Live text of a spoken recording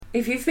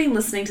If you've been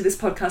listening to this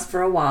podcast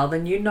for a while,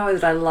 then you know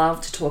that I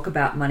love to talk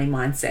about money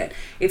mindset.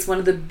 It's one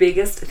of the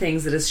biggest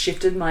things that has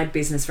shifted my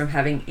business from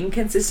having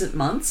inconsistent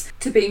months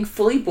to being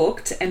fully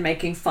booked and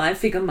making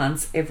 5-figure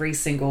months every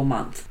single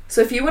month.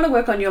 So if you want to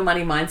work on your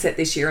money mindset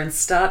this year and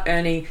start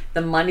earning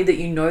the money that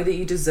you know that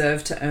you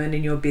deserve to earn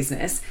in your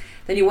business,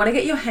 then you want to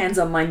get your hands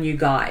on my new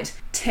guide,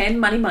 10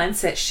 money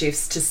mindset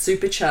shifts to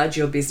supercharge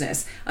your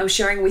business. I'm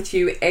sharing with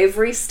you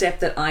every step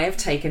that I have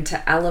taken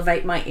to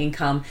elevate my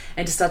income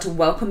and to start to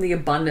welcome the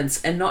abundance,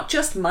 and not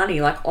just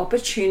money, like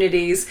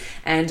opportunities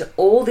and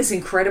all this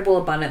incredible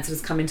abundance that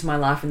has come into my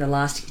life in the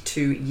last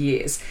 2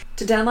 years.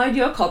 To download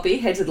your copy,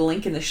 head to the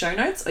link in the show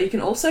notes, or you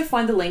can also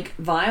find the link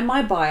via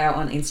my bio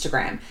on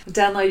Instagram.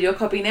 Download your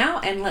copy now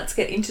and let's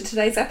get into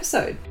today's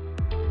episode.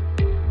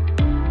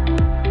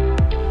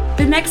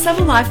 The Next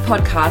Level Life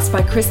podcast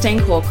by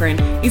Christine Corcoran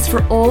is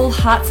for all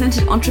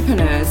heart-centered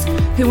entrepreneurs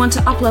who want to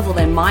uplevel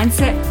their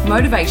mindset,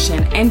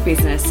 motivation, and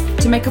business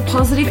to make a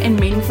positive and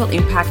meaningful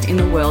impact in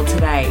the world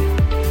today.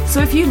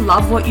 So if you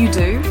love what you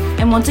do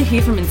and want to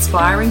hear from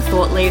inspiring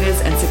thought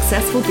leaders and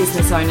successful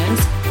business owners,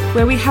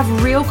 where we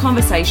have real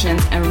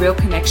conversations and real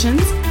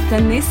connections,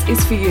 then this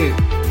is for you.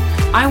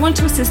 I want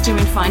to assist you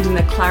in finding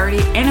the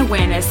clarity and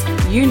awareness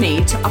you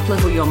need to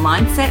uplevel your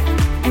mindset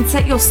and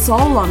set your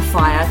soul on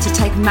fire to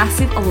take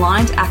massive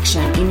aligned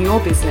action in your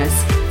business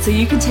so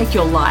you can take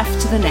your life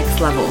to the next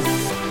level.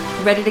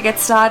 Ready to get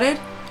started?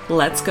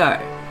 Let's go.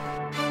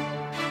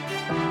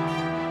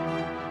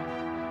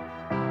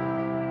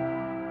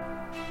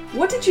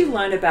 What did you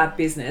learn about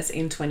business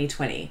in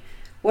 2020?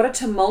 What a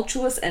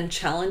tumultuous and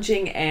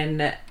challenging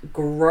and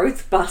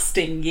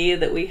growth-busting year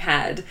that we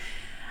had.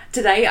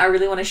 Today, I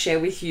really want to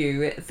share with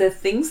you the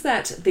things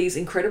that these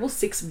incredible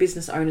 6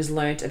 business owners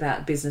learned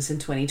about business in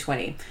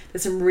 2020.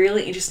 There's some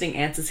really interesting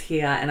answers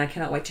here, and I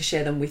cannot wait to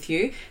share them with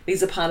you.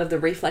 These are part of the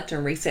Reflect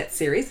and Reset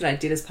series that I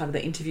did as part of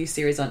the interview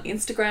series on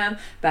Instagram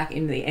back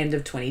in the end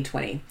of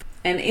 2020.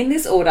 And in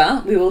this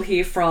order, we will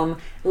hear from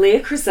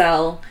Leah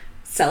Crizel,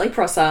 Sally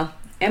Prosser,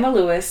 Emma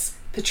Lewis,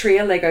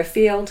 Patria Lego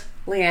Field,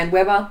 Leanne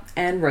Weber,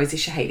 and Rosie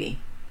Shahidi.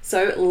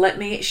 So let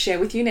me share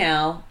with you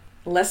now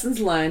lessons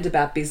learned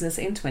about business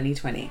in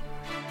 2020.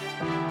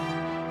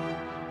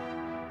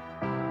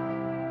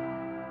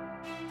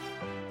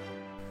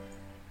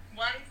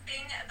 One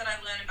thing that I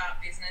learned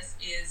about business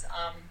is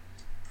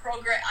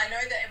progress. I know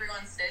that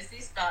everyone says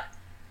this, but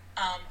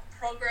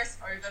progress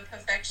over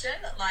perfection.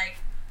 Like,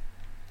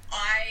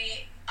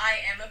 I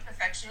am a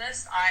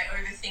perfectionist. I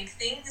overthink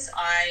things.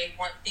 I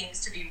want things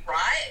to be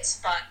right,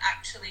 but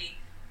actually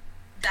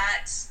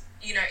that,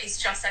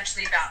 it's just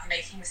actually about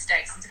making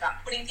mistakes. It's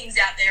about putting things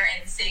out there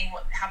and seeing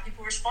how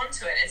people respond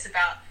to it. It's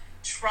about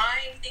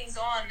trying things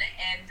on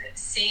and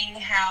seeing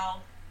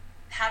how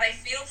they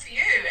feel for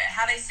you,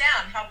 how they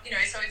sound,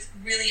 so it's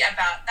really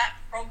about that.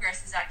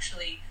 Progress is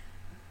actually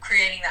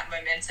creating that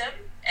momentum.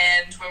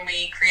 And when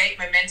we create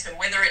momentum,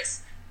 whether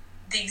it's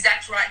the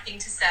exact right thing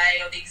to say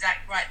or the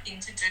exact right thing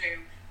to do,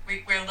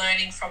 we're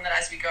learning from that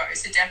as we go.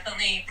 So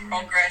definitely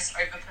progress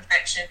over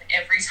perfection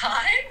every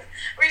time,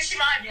 which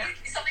might be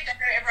something that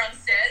everyone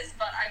says,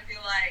 but I feel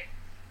like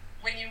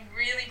when you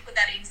really put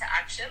that into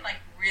action, like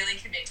really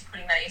commit to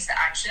putting that into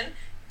action,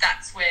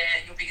 that's where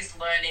your biggest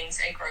learnings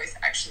and growth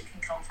actually can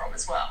come from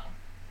as well.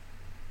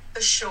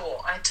 For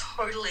sure, I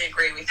totally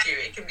agree with you.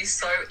 It can be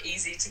so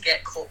easy to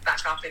get caught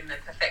back up in the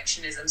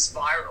perfectionism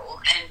spiral.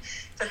 And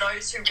for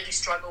those who really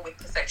struggle with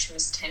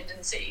perfectionist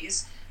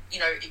tendencies,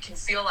 it can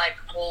feel like,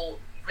 well,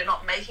 we're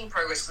not making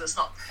progress because it's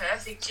not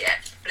perfect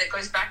yet, but it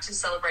goes back to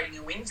celebrating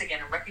your wins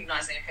again and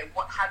recognizing, okay,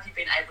 what have you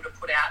been able to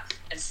put out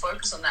and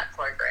focus on that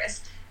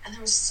progress? And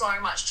there was so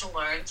much to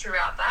learn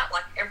throughout that.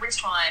 Like, every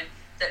time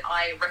that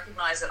I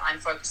recognize that I'm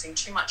focusing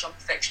too much on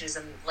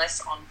perfectionism, less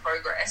on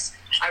progress,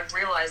 I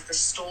realize the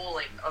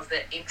stalling of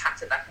the impact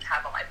that can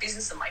have on my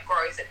business and my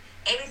growth and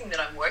anything that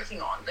I'm working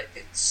on, that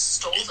it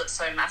stalls it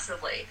so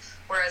massively.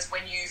 Whereas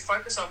when you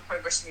focus on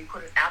progress and you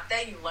put it out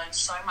there, you learn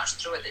so much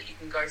through it that you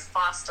can go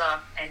faster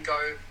and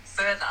go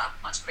further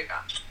much quicker.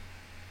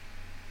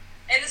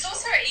 And it's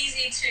also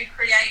easy to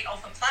create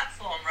off a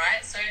platform,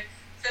 right? So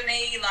for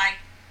me, like,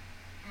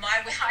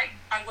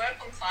 I work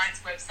on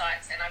clients'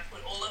 websites and I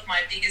put all of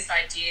my biggest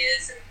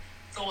ideas and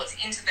thoughts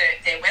into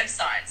their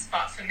websites.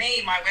 But for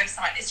me, my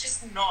website is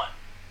just not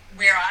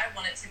where I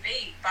want it to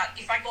be. But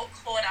if I got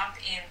caught up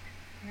in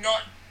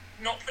not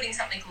putting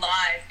something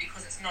live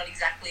because it's not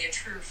exactly a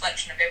true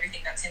reflection of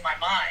everything that's in my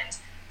mind,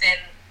 then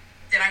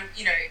I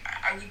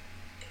would,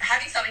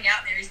 having something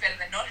out there is better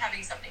than not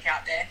having something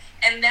out there.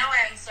 And now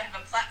I also have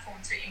a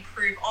platform to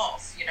improve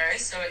off,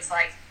 so it's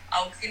like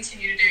I'll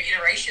continue to do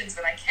iterations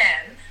when I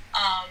can.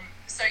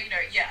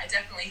 I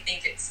definitely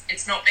think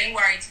it's not being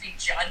worried to be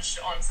judged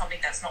on something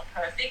that's not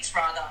perfect,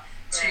 rather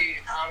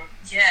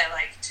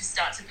to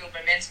start to build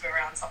momentum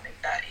around something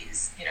that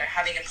is,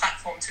 having a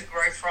platform to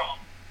grow from.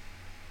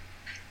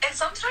 And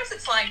sometimes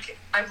it's like,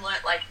 I've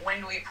learned, like,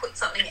 when we put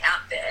something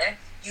out there,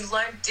 you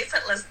learn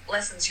different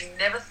lessons you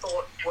never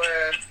thought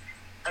were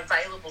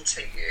available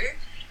to you,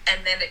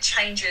 and then it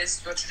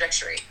changes your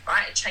trajectory,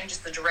 right? It changes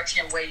the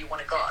direction of where you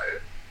want to go.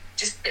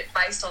 just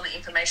based on the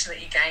information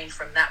that you gained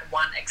from that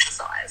one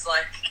exercise.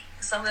 Like,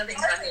 some of the things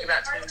I think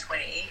about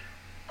 2020,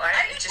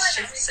 right, it just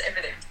shifts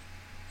everything.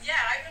 Yeah,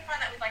 I even find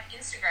that with like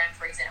Instagram,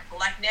 for example.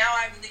 Like now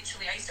I used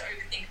to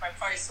overthink my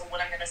posts or what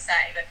I'm going to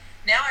say, but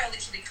now I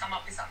literally come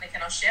up with something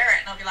and I'll share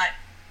it and I'll be like,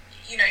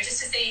 you know,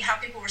 just to see how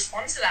people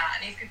respond to that.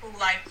 And if people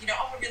like, you know,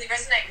 oh, I really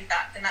resonate with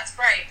that, then that's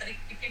great. But if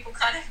people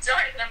kind of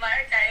don't, then I'm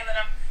like, okay, then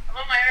I'm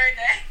on my own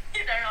there.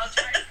 You know, I'll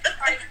try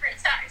a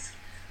different tact.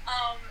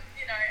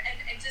 You know,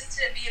 and just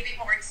to be a bit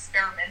more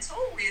experimental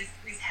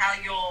with how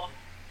you're,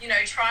 you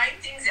know, trying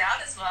things out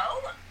as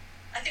well.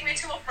 I think we're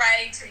too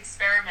afraid to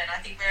experiment. I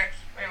think we're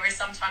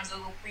sometimes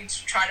we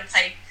try to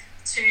play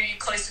too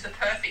close to the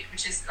perfect,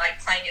 which is like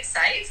playing it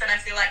safe. And I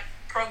feel like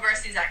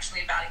progress is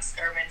actually about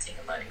experimenting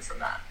and learning from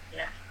that.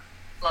 Yeah,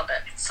 love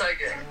it. So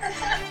good.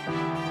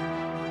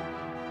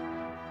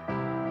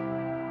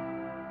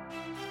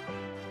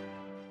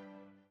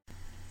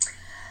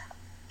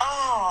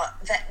 Oh,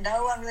 that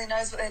no one really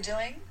knows what they're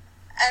doing,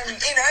 and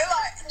you know,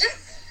 like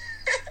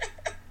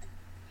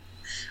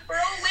we're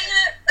all winging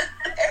it.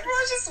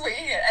 Everyone's just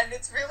winging it, and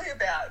it's really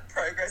about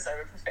progress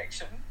over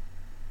perfection.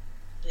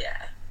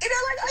 Yeah, you know,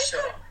 like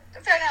I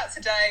found out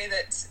today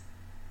that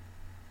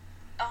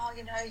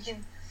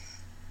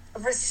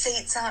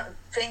receipts aren't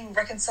being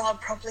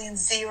reconciled properly in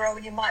Xero,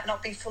 and you might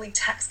not be fully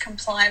tax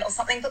compliant or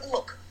something. But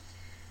look,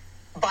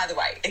 by the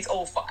way, it's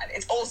all fine.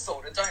 It's all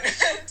sorted. Don't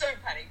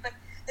panic. But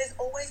there's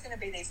always going to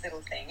be these little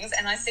things,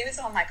 and I see this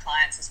on my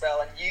clients as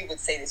well, and you would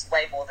see this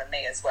way more than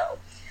me as well,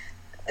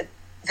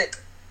 that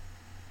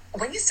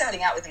when you're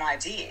starting out with an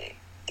idea,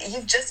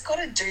 you've just got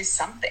to do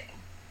something,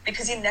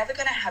 because you're never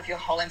going to have your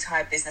whole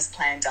entire business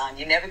plan done.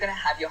 You're never going to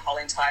have your whole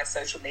entire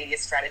social media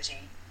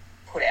strategy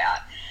put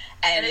out.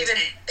 And even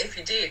if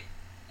you did,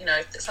 you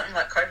know, something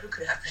like COVID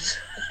could happen.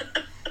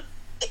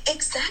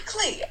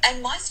 Exactly.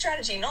 And my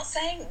strategy, not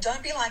saying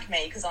don't be like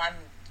me, because I'm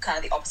kind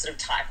of the opposite of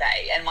type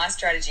A, and my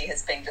strategy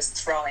has been just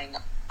throwing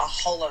a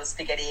whole lot of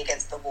spaghetti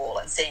against the wall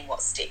and seeing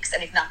what sticks,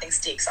 and if nothing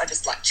sticks, I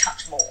just like chuck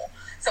more.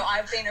 So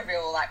I've been a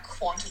real like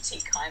quantity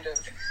kind of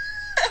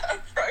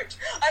approach.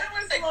 I don't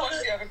want to say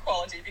quantity over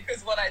quality,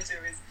 because what I do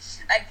is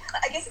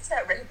I guess it's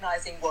about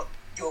recognizing what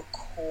your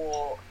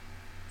core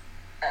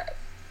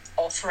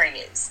offering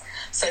is.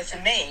 So for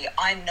me,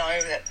 I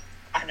know that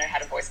I know how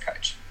to voice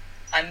coach,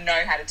 I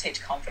know how to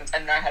teach confidence,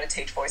 I know how to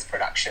teach voice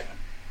production.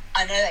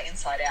 I know that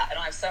inside out, and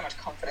I have so much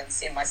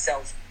confidence in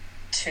myself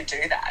to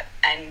do that.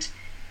 And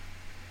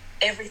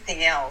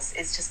everything else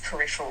is just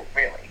peripheral,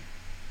 really.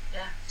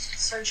 Yeah,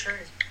 so true.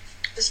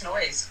 Just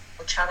noise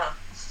or chatter,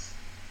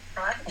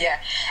 right?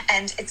 Yeah,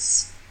 and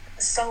it's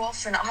so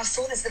often, I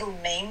saw this little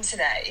meme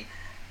today,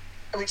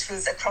 which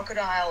was a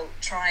crocodile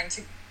trying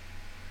to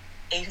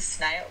eat a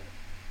snail.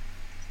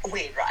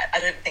 Weird, right?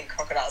 I don't think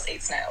crocodiles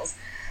eat snails.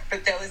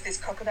 But there was this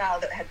crocodile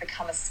that had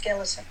become a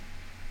skeleton,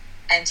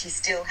 and he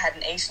still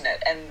hadn't eaten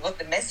it. And what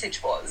the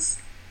message was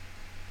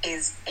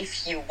is,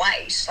 if you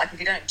wait, like if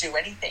you don't do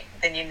anything,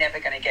 then you're never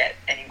going to get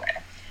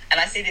anywhere. And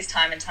I see this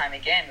time and time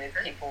again with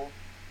people.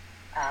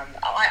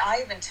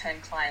 I even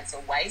turn clients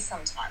away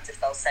sometimes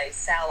if they'll say,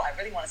 Sal, I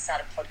really want to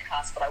start a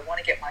podcast, but I want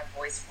to get my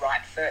voice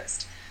right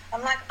first.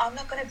 I'm like, I'm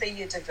not going to be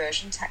your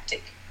diversion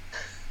tactic.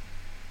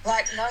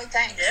 Like, no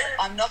thanks. Yeah.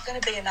 I'm not going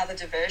to be another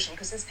diversion,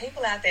 because there's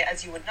people out there,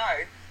 as you would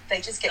know, they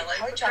just get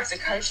coach after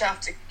coach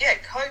after,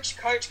 coach.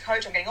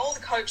 I'm getting all the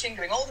coaching,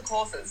 doing all the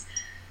courses.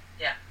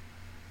 Yeah.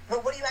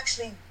 But what are you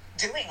actually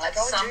doing? Like,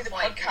 go and do the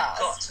podcast. You've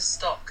got to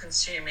stop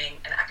consuming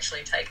and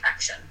actually take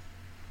action.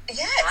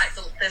 Yes.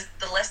 Right?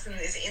 The lesson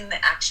is in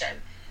the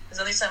action. There's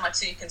only so much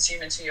that you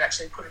consume until you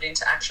actually put it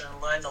into action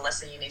and learn the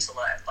lesson you need to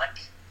learn.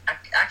 Like,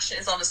 action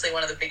is honestly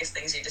one of the biggest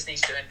things you just need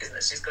to do in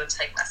business. You just got to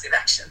take massive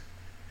action.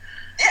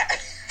 Yeah,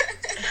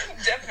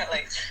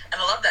 definitely.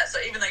 And I love that. So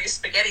even though you're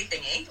spaghetti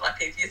thingy,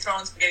 like if you're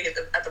throwing spaghetti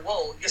at the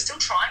wall, you're still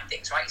trying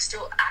things, right? You're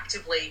still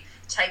actively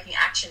taking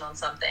action on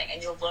something,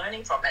 and you're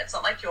learning from it. It's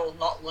not like you're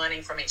not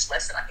learning from each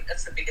lesson. I think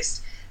that's the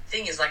biggest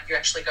thing, is like you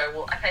actually go,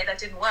 well, okay, that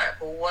didn't work.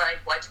 Well, why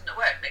didn't it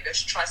work? Maybe I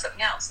should try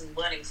something else. And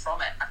learning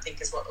from it, I think,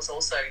 is what was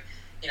also,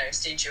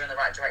 steered you in the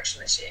right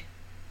direction this year.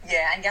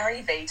 Yeah, and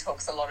Gary Vee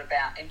talks a lot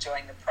about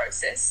enjoying the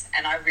process,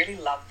 and I really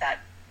love that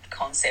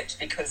concept,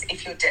 because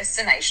if you're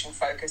destination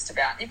focused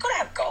about, you've got to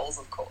have goals,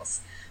 of course,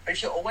 but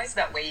if you're always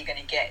about where you're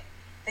going to get,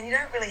 then you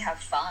don't really have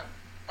fun.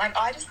 Like,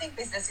 I just think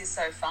business is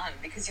so fun,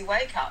 because you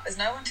wake up, there's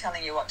no one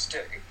telling you what to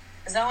do,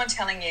 there's no one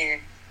telling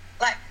you,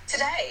 like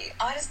today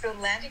I just built a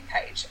landing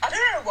page. I don't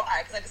know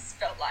why, because I just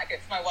felt like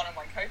it for my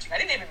one-on-one coaching. I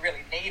didn't even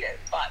really need it,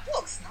 but it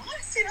looks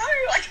nice,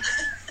 like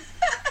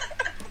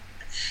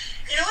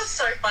You know what's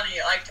so funny?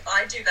 Like,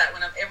 I do that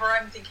whenever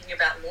I'm thinking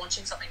about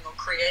launching something or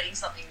creating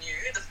something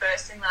new. The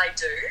first thing that I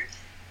do,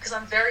 because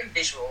I'm very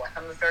visual, like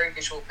I'm a very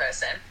visual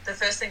person, the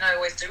first thing I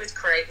always do is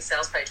create the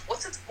sales page.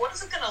 What is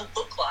it going to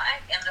look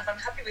like? And if I'm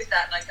happy with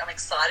that and I'm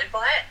excited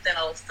by it, then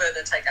I'll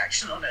further take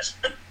action on it.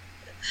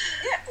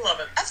 Yeah, love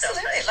it.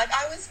 Absolutely. Like,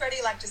 I was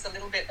ready like just a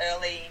little bit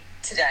early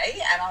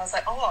today, and I was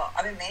like,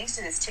 I've been meaning to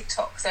do this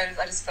TikTok. So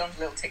I just filmed a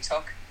little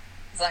TikTok.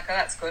 I was like, oh,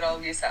 that's good.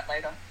 I'll use that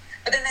later.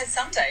 But then there's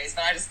some days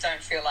when I just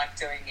don't feel like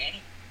doing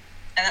any.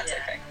 And that's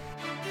Yeah. okay.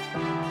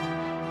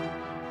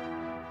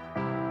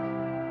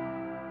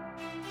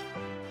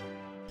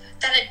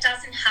 That it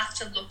doesn't have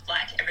to look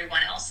like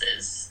everyone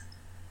else's.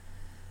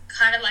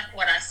 Kind of like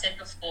what I said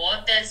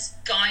before, there's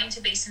going to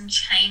be some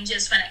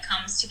changes when it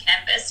comes to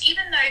Canvas.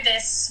 Even though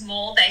they're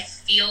small, they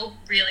feel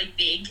really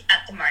big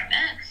at the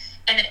moment.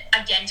 And it,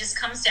 again, just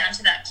comes down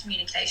to that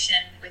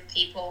communication with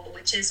people,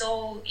 which is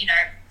all,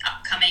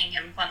 upcoming.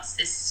 And once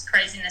this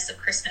craziness of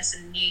Christmas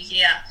and New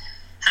Year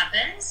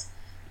happens.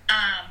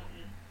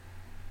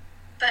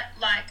 But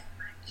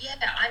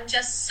I'm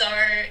just so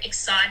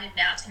excited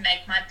now to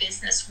make my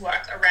business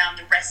work around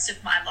the rest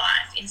of my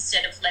life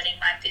instead of letting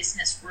my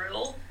business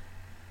rule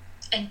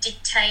and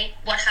dictate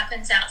what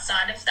happens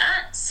outside of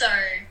that. So,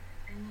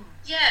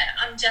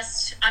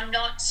 I'm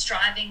not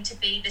striving to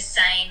be the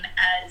same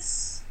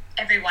as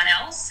everyone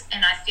else.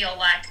 And I feel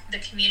like the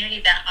community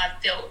that I've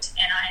built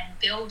and I am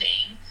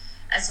building,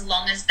 as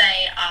long as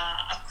they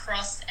are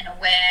across and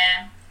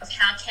aware of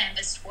how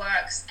Canvas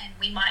works, and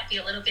we might be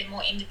a little bit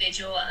more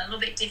individual and a little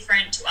bit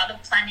different to other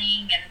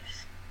planning and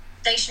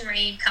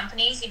stationery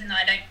companies, even though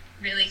I don't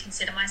really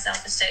consider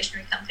myself a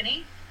stationery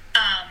company,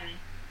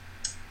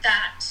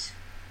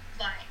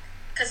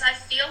 because I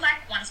feel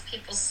like once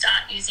people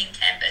start using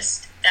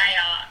Canvas, they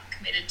are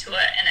committed to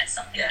it, and it's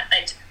something that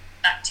they do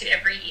back to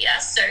every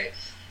year. So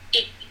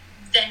it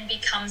then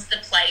becomes the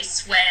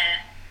place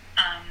where,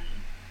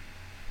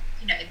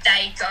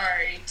 they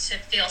go to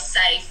feel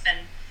safe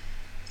and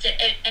get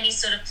any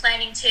sort of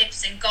planning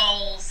tips and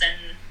goals,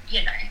 and,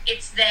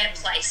 it's their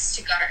place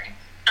to go.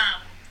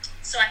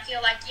 So I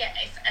feel like,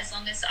 as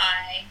long as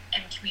I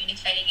am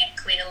communicating it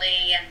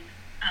clearly and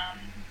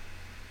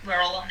we're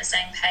all on the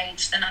same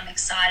page, then I'm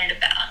excited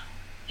about,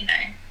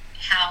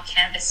 how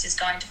Canvas is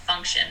going to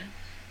function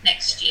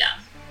next year.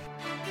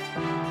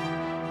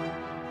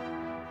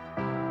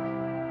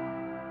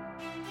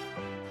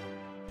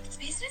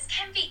 Business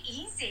can be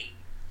easy.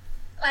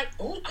 I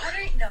don't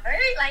know.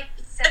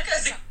 It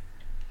sounds a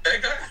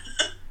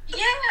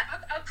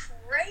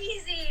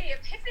crazy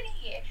epiphany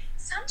here.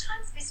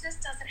 Sometimes business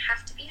doesn't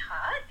have to be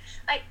hard.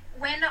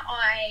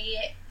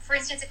 For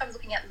instance, if I'm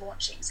looking at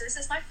launching, so this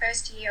is my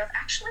first year of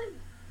actually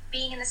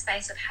being in the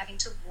space of having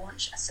to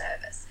launch a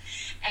service.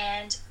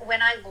 And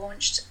when I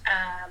launched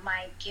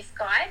my gift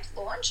guide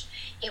launch,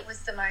 it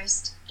was the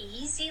most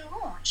easy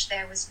launch.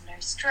 There was no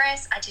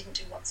stress. I didn't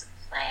do lots of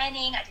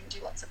planning. I didn't do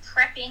lots of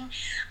prepping.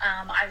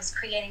 I was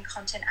creating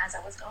content as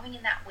I was going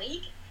in that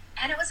week.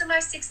 And it was the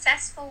most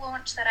successful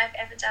launch that I've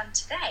ever done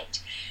to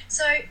date.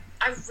 So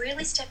I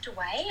really stepped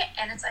away,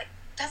 and it's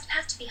doesn't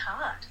have to be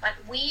hard.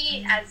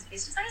 We as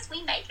business owners,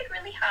 we make it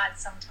really hard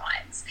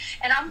sometimes.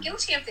 And I'm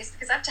guilty of this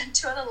because I've done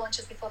 2 other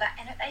launches before that,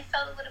 and they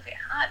felt a little bit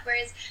hard.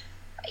 Whereas,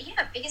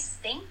 biggest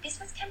thing,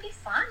 business can be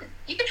fun.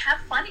 You can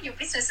have fun in your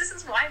business. This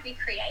is why we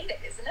create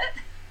it, isn't it?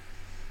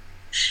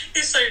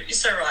 You're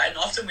so right. And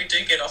often we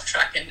do get off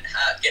track and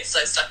get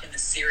so stuck in the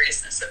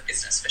seriousness of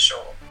business, for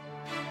sure.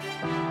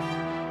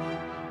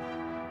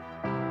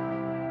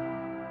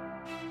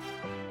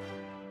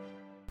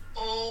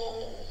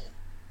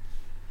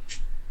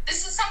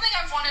 This is something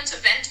I've wanted to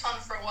vent on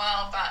for a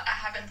while, but I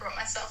haven't brought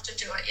myself to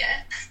do it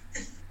yet.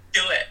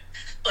 Do it,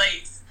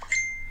 please.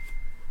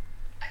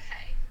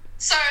 Okay.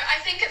 So I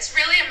think it's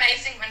really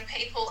amazing when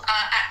people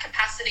are at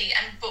capacity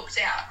and booked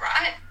out,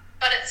 right?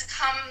 But it's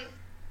come,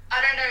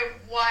 I don't know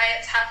why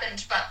it's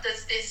happened, but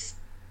there's this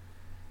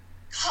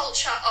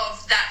culture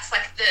of that's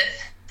like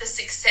the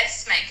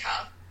success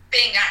maker,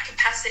 being at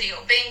capacity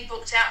or being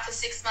booked out for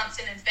 6 months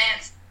in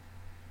advance.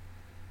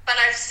 But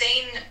I've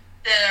seen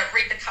the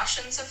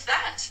repercussions of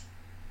that,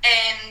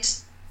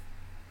 and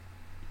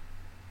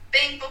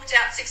being booked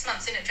out 6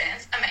 months in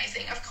advance,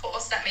 amazing, of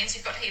course, that means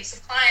you've got heaps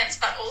of clients,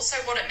 but also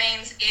what it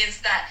means is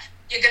that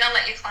you're going to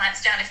let your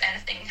clients down if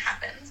anything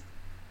happens.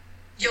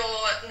 You're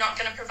not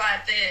going to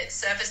provide the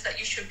service that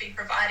you should be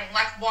providing.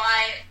 Why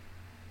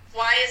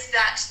is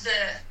that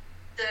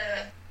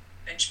the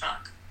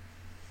benchmark?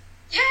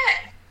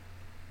 Yeah.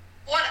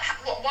 Why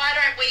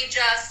don't we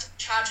just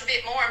charge a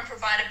bit more and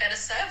provide a better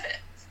service?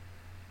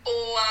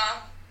 Or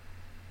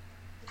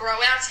grow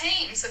our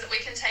team so that we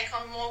can take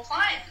on more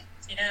clients.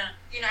 Yeah.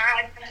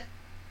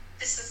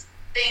 This has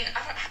been,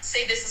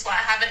 this is why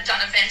I haven't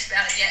done a vent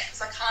about it yet,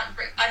 because I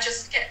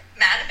just get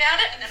mad about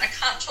it and then I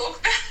can't talk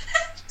about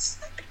it.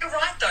 You're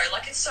right though,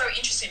 it's so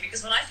interesting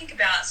because when I think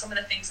about some of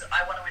the things that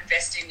I want to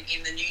invest in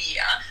the new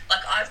year,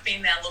 I've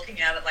been now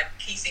looking at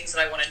key things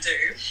that I want to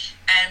do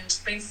and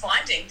been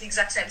finding the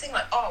exact same thing,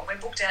 we're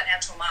booked out now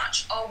till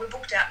March, we're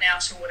booked out now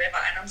till whatever,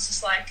 and I'm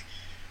just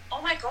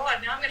oh my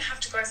God, now I'm going to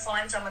have to go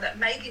find someone that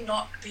maybe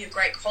not be a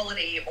great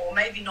quality or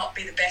maybe not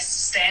be the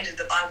best standard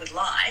that I would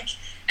like,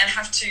 and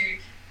have to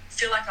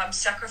feel like I'm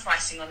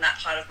sacrificing on that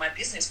part of my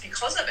business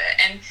because of it.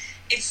 And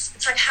it's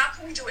how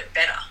can we do it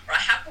better, right?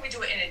 How can we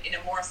do it in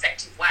a more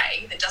effective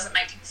way that doesn't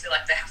make people feel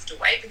like they have to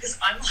wait? Because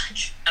I'm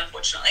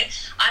unfortunately,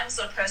 I'm the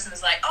sort of person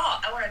who's I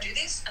want to do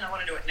this and I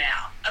want to do it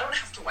now. I don't want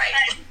to have to wait.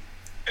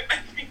 Don't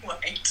make me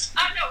wait.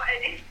 I'm not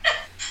waiting.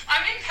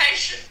 I'm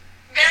impatient.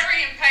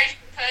 very impatient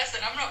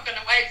person. I'm not going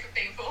to wait for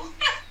people.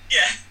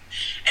 Yeah.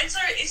 And so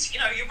it's,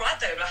 you're right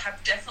though, but I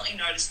have definitely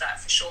noticed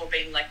that for sure,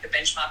 being like the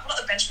benchmark, not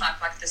the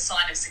benchmark, like the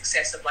sign of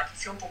success of like,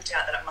 if you're booked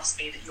out, that it must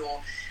mean that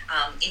you're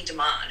in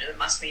demand, and it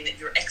must mean that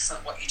you're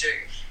excellent at what you do.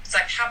 It's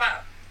like, how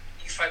about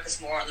you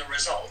focus more on the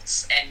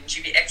results and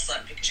you be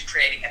excellent because you're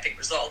creating epic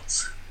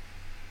results?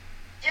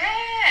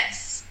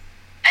 Yes.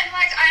 And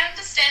like, I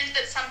understand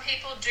that some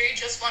people do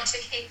just want to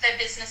keep their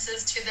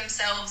businesses to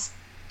themselves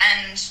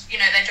and,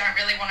 they don't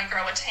really want to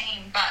grow a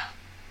team, but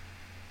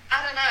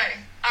I don't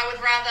know. I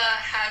would rather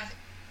have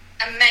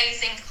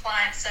amazing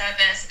client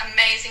service,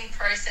 amazing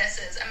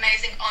processes,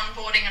 amazing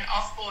onboarding and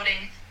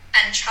offboarding,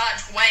 and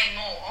charge way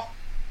more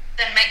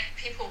than make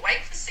people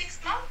wait for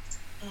 6 months.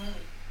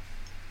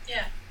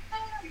 Yeah.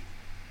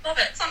 Love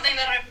it. Something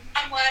that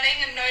I'm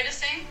learning and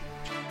noticing.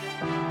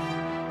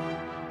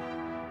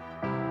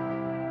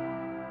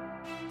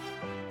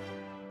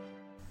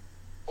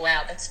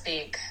 Wow, that's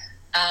big.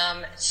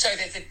 So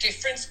there's a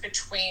difference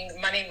between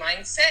money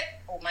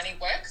mindset or money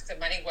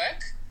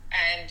work,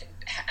 and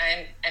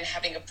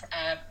having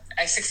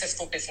a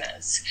successful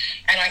business.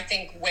 And I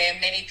think where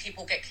many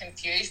people get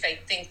confused, they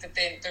think that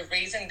the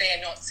reason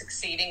they're not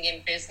succeeding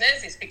in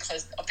business is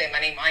because of their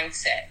money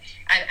mindset.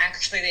 And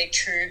actually they're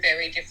two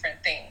very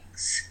different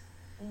things.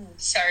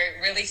 So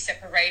really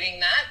separating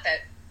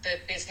that the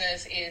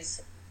business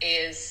is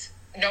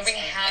knowing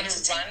how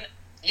to run,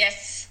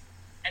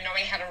 and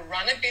knowing how to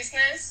run a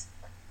business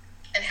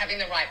and having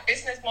the right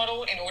business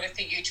model in order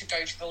for you to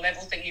go to the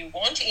levels that you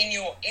want in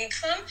your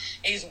income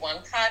is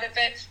one part of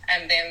it.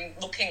 And then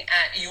looking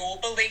at your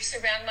beliefs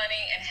around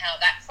money and how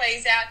that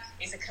plays out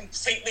is a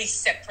completely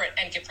separate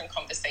and different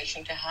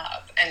conversation to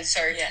have. And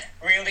so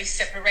really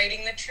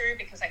separating the two,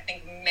 because I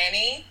think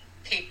many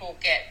people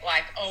get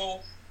like, oh,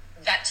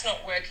 that's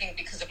not working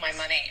because of my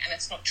money, and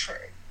it's not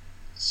true.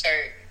 So,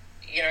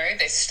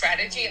 there's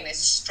strategy and there's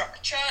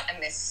structure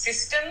and there's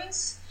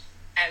systems,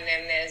 and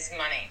then there's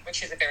money,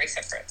 which is a very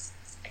separate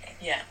thing.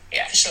 Yeah,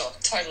 for sure.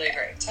 Totally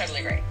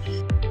agree.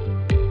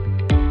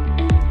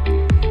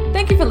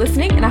 Thank you for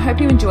listening, and I hope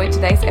you enjoyed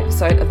today's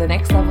episode of the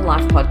Next Level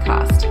Life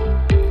podcast.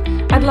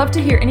 I'd love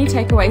to hear any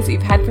takeaways that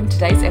you've had from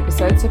today's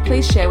episode, so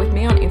please share with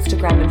me on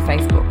Instagram and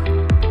Facebook.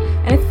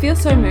 And if you feel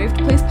so moved,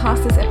 please pass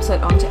this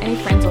episode on to any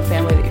friends or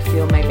family that you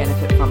feel may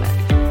benefit from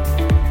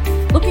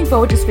it. Looking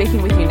forward to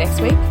speaking with you next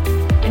week,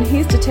 and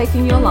here's to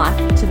taking your life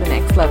to the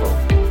next level.